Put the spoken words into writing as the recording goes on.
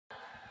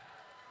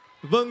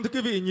Vâng, thưa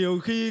quý vị, nhiều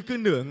khi cứ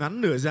nửa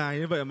ngắn nửa dài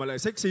như vậy mà lại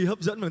sexy hấp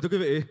dẫn mà thưa quý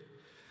vị.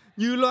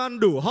 Như Loan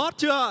đủ hot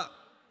chưa?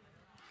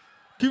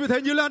 Quý vị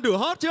thấy Như Loan đủ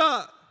hot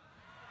chưa?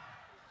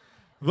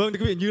 Vâng, thưa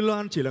quý vị, Như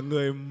Loan chỉ là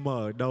người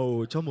mở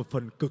đầu cho một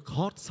phần cực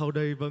hot sau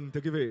đây. Vâng,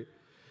 thưa quý vị.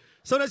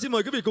 Sau đây xin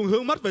mời quý vị cùng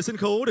hướng mắt về sân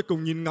khấu để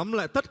cùng nhìn ngắm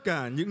lại tất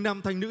cả những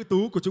nam thanh nữ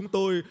tú của chúng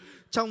tôi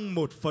trong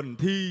một phần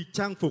thi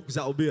trang phục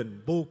dạo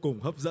biển vô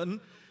cùng hấp dẫn.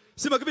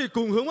 Xin mời quý vị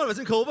cùng hướng mắt về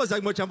sân khấu và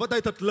dành một tràng pháo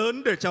tay thật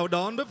lớn để chào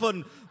đón với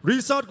phần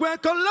Resort Wear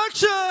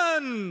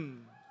Collection.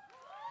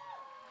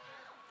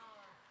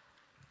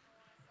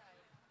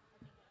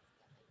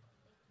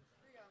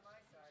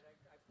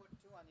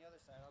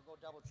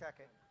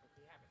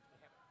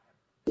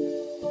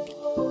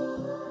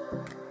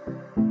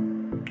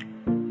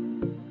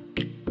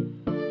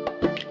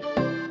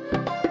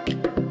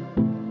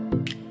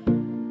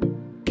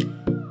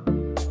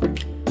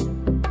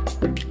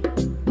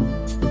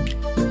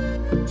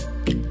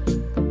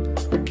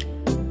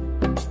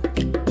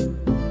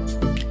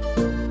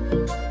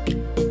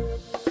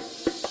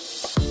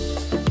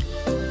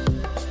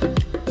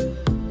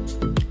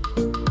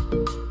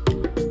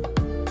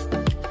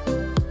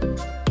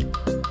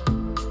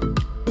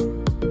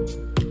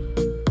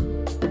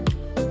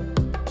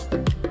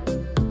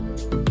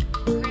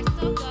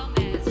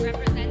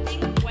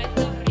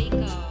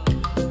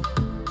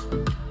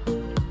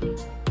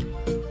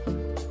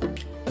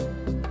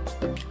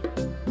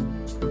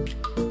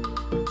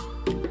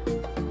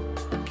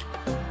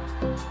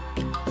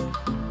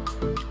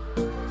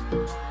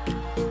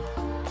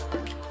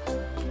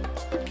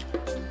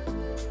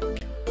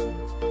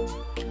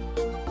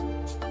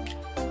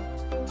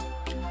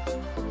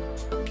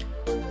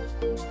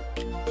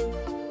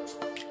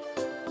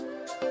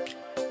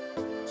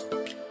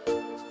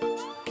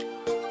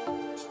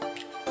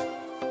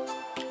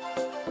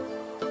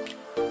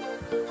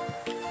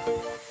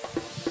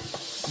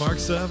 Mark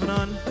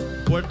Savanon,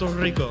 Puerto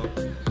Rico.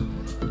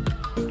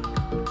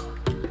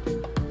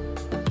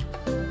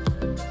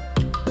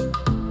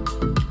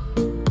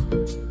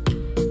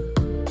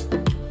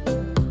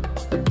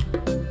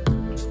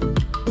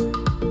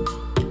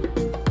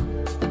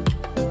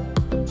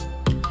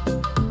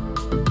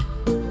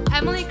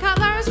 Emily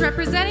Cutlers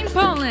representing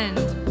Poland.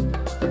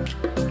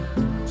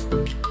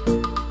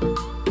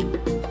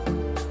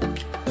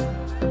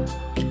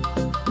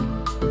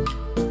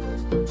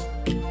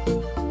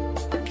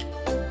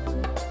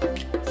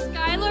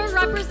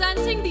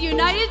 Representing the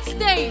United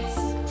States.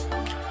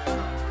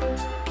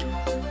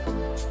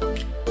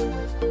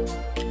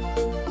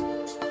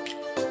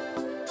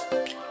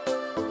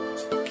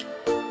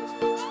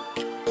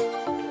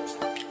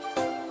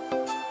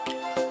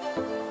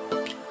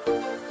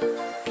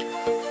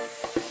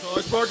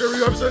 Charles Parker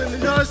representing the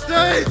United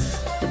States.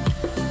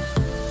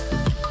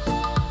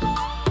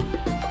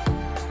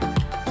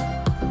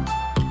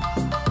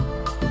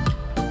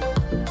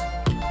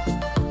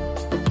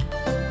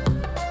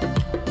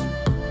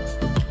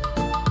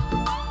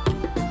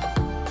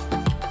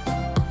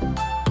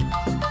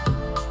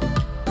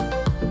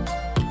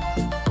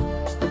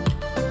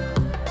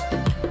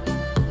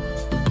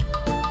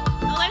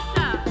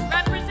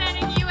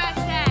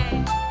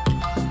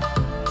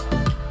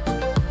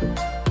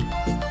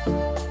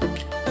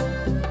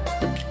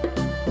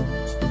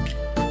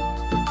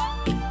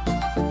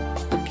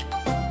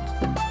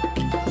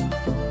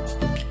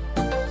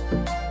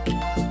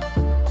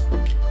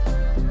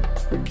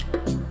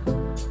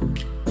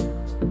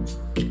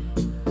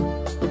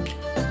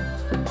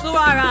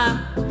 Laura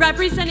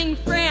representing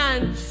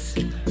France.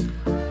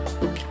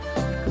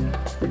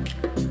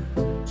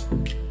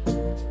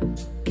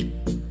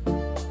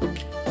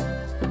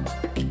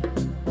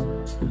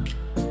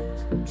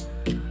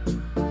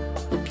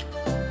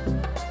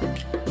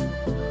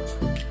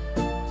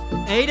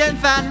 Aiden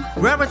Phan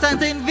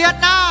representing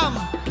Vietnam.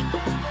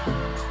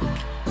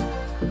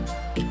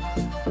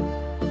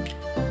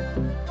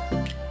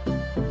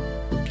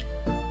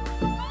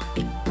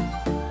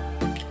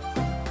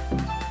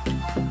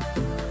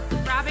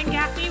 Robin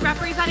Gaffney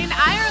representing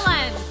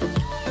Ireland.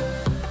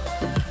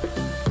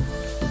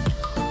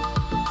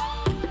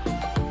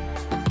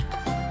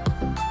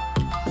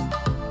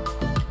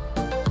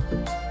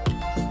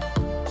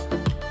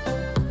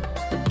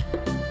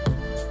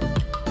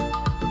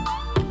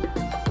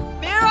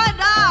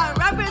 Miranda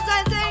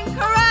representing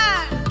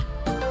Korea.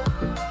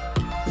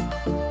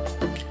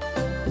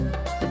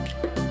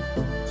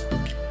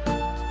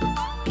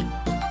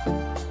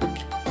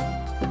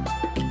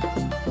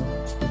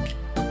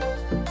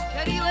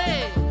 Katie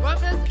Lee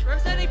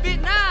representing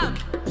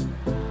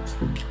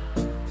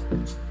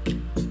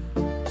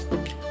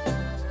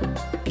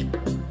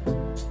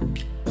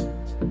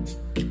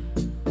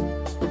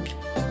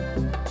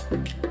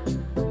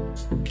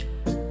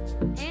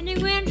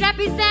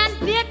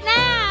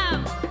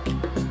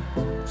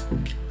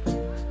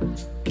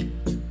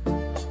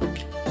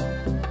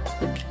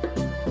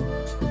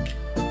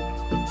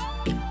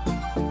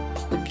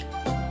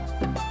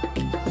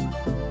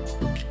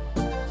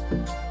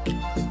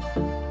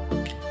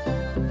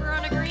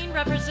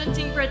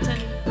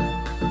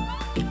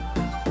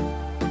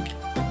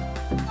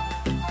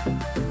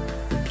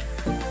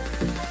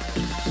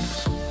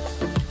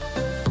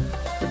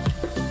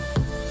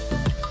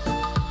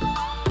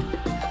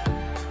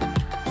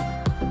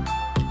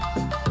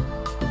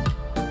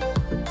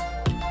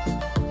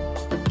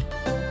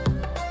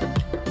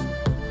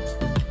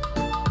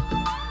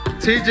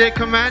TJ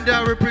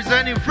Commander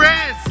representing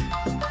France.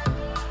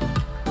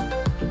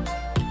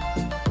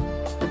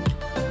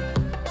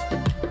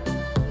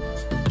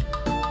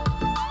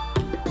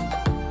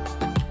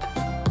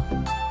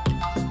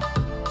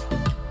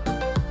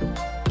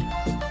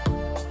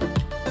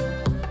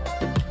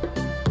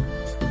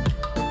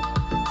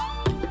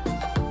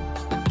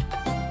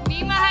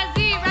 Nima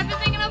Hazi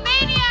representing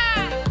Albania.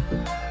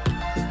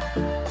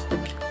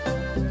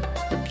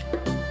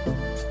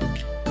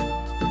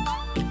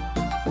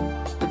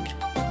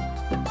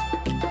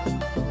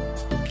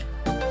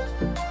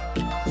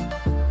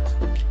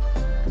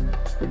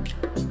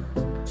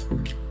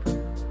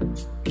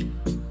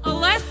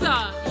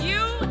 Alessa,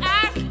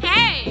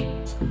 USA.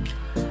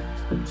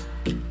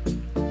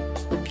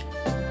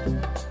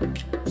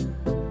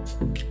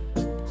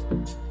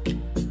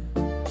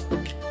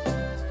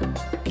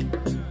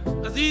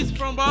 Aziz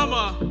from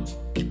Burma.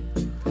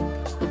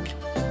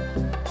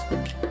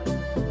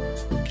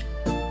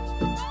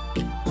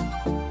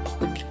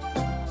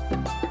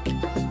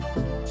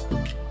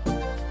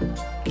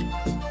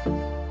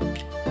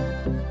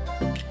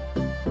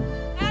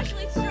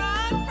 Ashley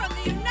Strong from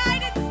the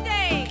United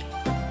States.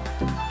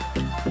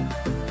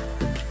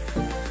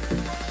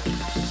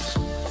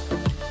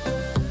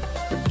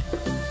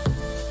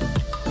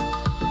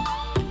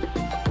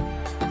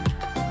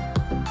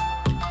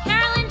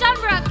 Carolyn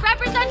Dunbrook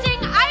representing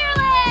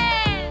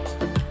Ireland.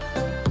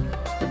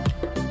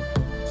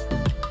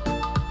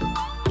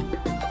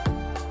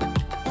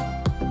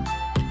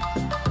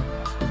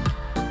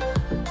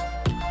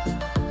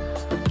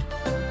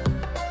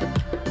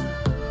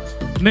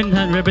 Minh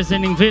Hạnh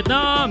representing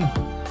Vietnam.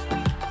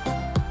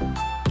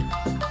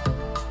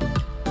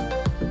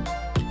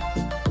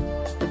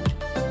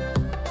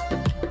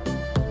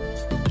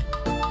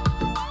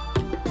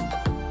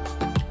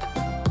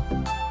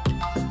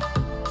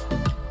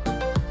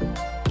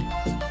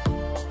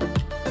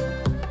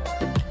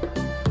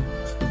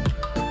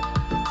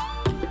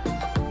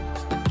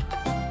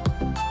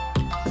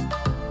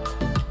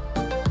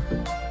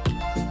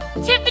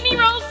 Tiffany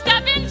Rose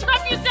Stebbins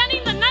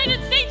representing the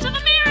United States of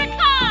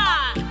America.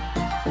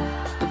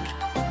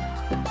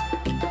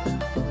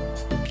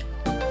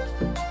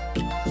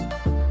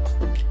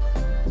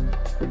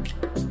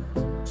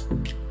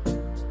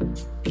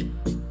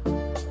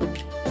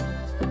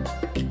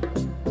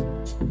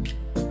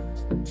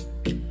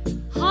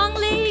 Hong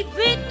Lee,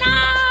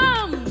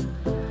 Vietnam.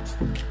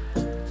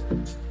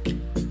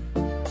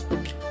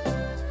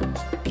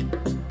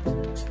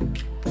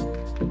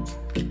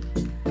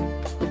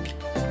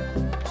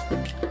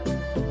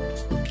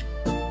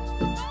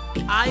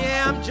 I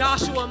am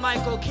Joshua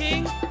Michael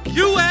King,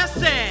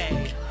 USA.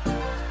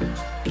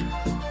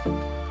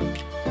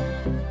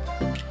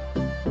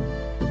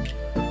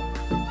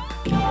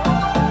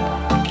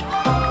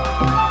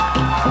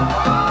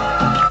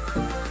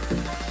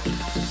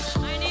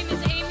 My name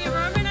is Amy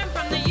Roman. I'm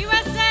from the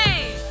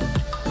USA.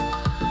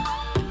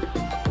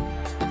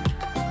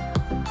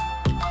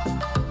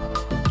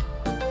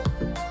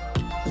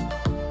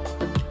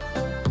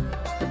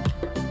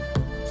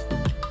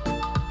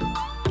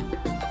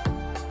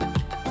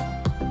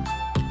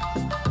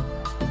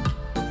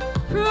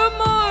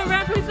 Prumo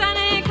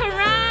representing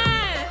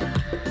Korea.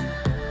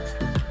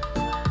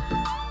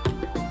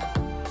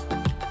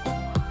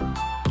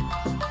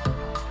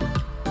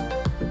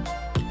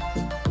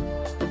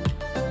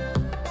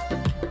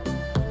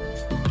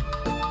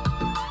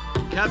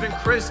 Kevin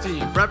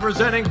Christie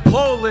representing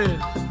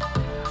Poland.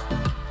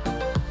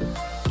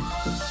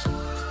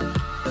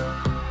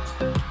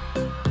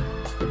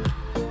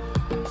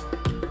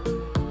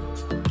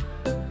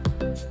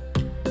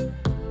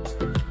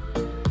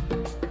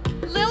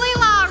 Lily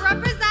Law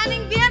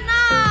representing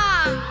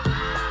Vietnam.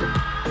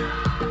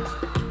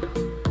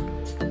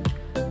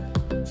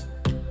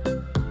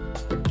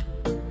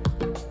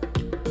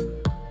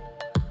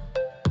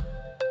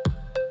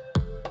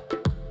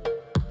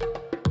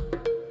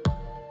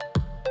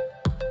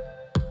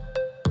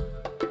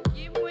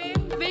 Diễm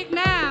Nguyễn, Việt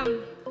Nam.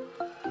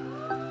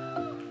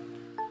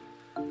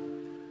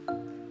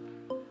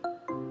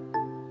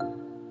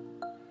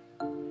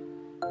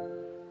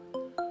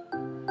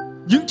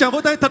 Những tràng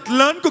vỗ tay thật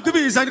lớn của quý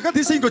vị dành cho các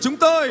thí sinh của chúng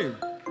tôi.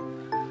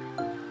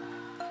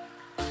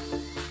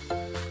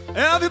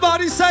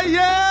 Everybody say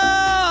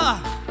yeah!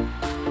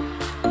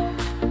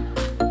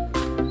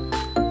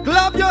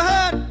 Clap your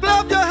hand,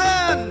 clap your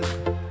hand.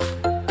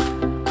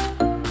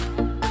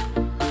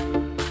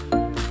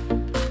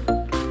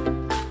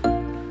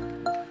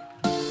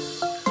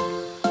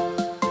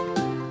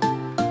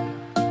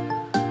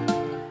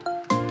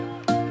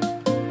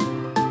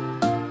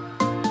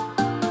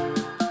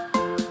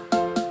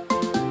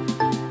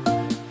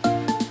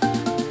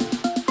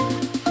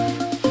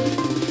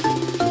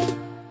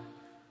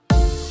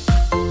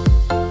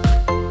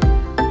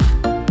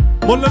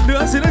 Một lần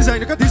nữa xin hãy dành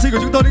cho các thí sinh của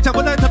chúng tôi những tràng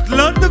vỗ tay thật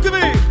lớn thưa quý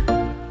vị.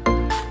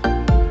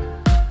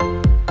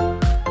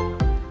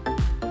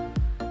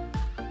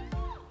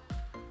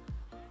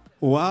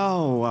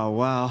 Wow, wow,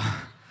 wow.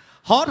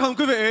 Hot không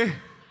quý vị?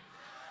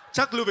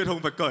 Chắc Lưu Việt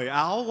Hùng phải cởi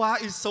áo quá,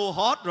 it's so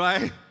hot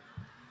right?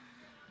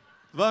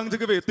 Vâng, thưa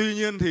quý vị, tuy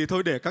nhiên thì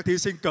thôi để các thí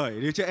sinh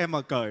cởi đi, chứ em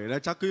mà cởi là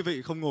chắc quý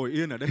vị không ngồi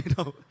yên ở đây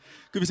đâu.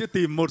 Quý vị sẽ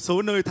tìm một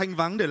số nơi thanh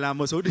vắng để làm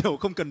một số điều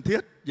không cần thiết.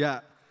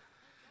 Dạ.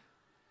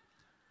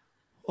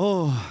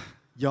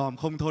 Dòm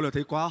không thôi là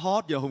thấy quá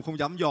hot, giờ Hùng không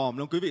dám dòm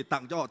đâu. Quý vị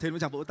tặng cho họ thêm một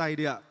tràng vỗ tay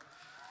đi ạ.